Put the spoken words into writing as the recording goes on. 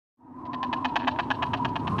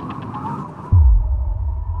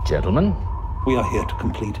Gentlemen? We are here to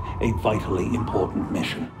complete a vitally important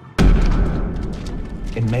mission.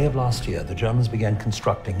 In May of last year, the Germans began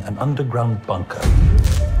constructing an underground bunker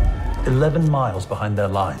 11 miles behind their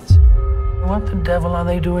lines. What the devil are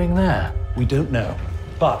they doing there? We don't know,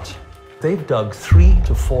 but they've dug 3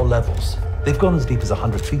 to 4 levels. They've gone as deep as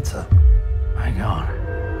 100 feet, sir. My God.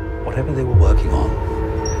 Whatever they were working on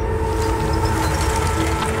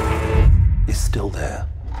is still there.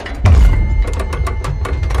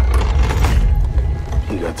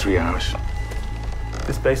 You got 3 hours.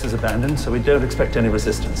 This base is abandoned, so we don't expect any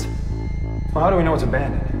resistance. Well, how do we know it's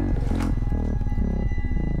abandoned?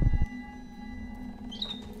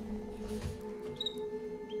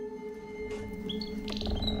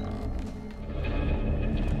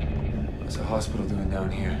 What's the hospital doing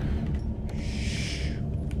down here?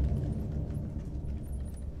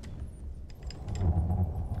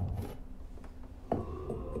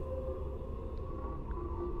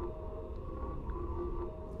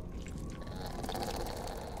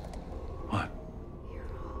 What?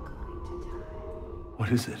 What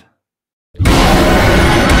is it?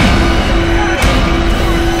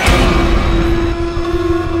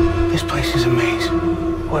 This place is amazing.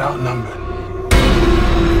 We're outnumbered.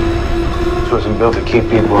 This wasn't built to keep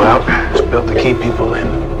people out. It's built to keep people in.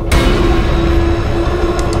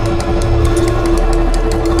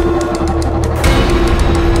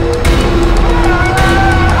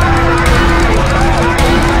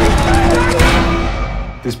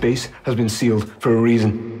 This base has been sealed for a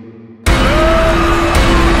reason.